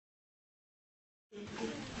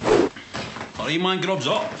Alright, man, grubs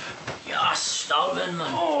up. Yes, starving,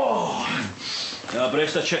 man. Oh! Yeah, a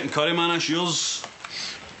breast of chicken curry, man, that's yours.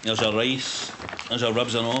 There's your rice. There's your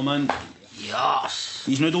ribs and all, man. Yes.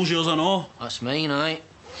 These noodles, yours and all. That's mine, aye.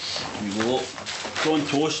 Here you go. Prawn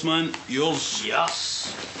toast, man, yours.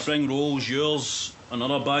 Yes. Spring rolls, yours.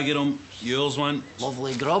 Another bag of them, yours, man.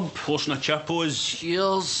 Lovely grub. Portion of chippos.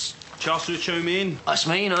 Cheers. Char siu chow mein. That's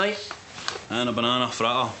mine, aye. And a banana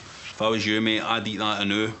fritter. If I was you, mate, I'd eat that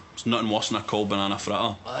anew. It's nothing worse than a cold banana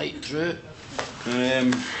fritter. Aye, true. I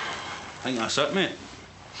think that's it, mate.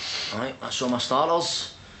 Aye, that's all my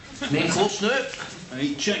starters. Main course now.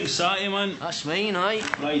 Right, chicken satay, man. That's mine, aye.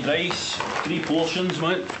 Fried rice. 3 portions,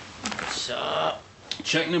 man. So,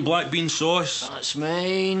 Chicken and black bean sauce. that's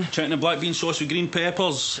mine. Chicken and black bean sauce with green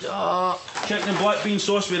peppers. So, Chicken and black bean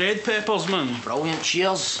sauce with red peppers, man. brilliant,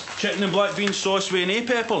 cheers. Chicken and black bean sauce with no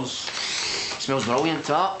peppers. Smells brilliant,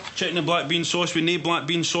 that. Chicken and black bean sauce with no black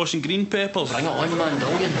bean sauce and green peppers. Bring it on, man,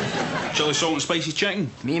 brilliant. Chilli salt and spicy chicken.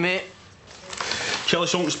 Me, mate. Chilli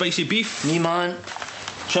salt and spicy beef. Me, man.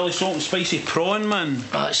 Chilli salt and spicy prawn, man.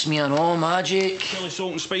 That's me and all, magic. Chilli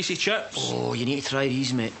salt and spicy chips. Oh, you need to try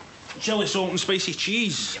these, mate. Chilli salt and spicy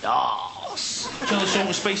cheese. Yes. Chilli salt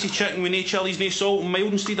and spicy chicken with no chillies, no salt, and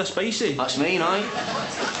mild instead of spicy. That's mine, aye.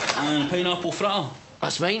 And pineapple fritter.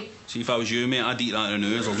 That's mine. See, if I was you, mate, I'd eat that in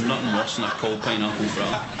There's nothing worse than a cold pineapple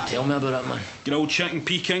fritter. Tell me about it, man. Grilled chicken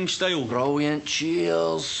Peking style. Brilliant,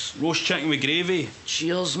 cheers. Roast chicken with gravy.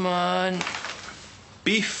 Cheers, man.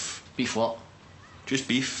 Beef. Beef what? Just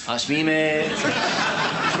beef. That's me, mate.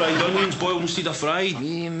 Fried onions, boiled instead of fried.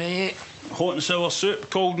 Me, mate. Hot and sour soup,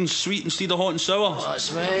 cold and sweet instead of hot and sour.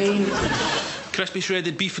 That's mine. Crispy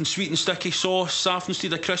shredded beef and sweet and sticky sauce. Soft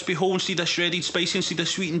instead of crispy, whole instead of shredded, spicy instead of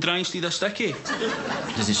sweet, and dry instead of sticky.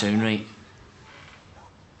 Doesn't sound right.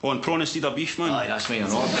 Oh, and prawn instead of beef, man. Aye, that's mine or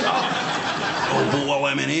not. Oh, bowl of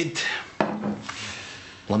lemonade.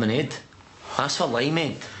 Lemonade? That's for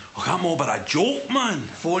limeade. Oh, I'm over a joke, man.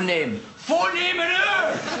 Phone name. Phone name in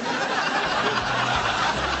here!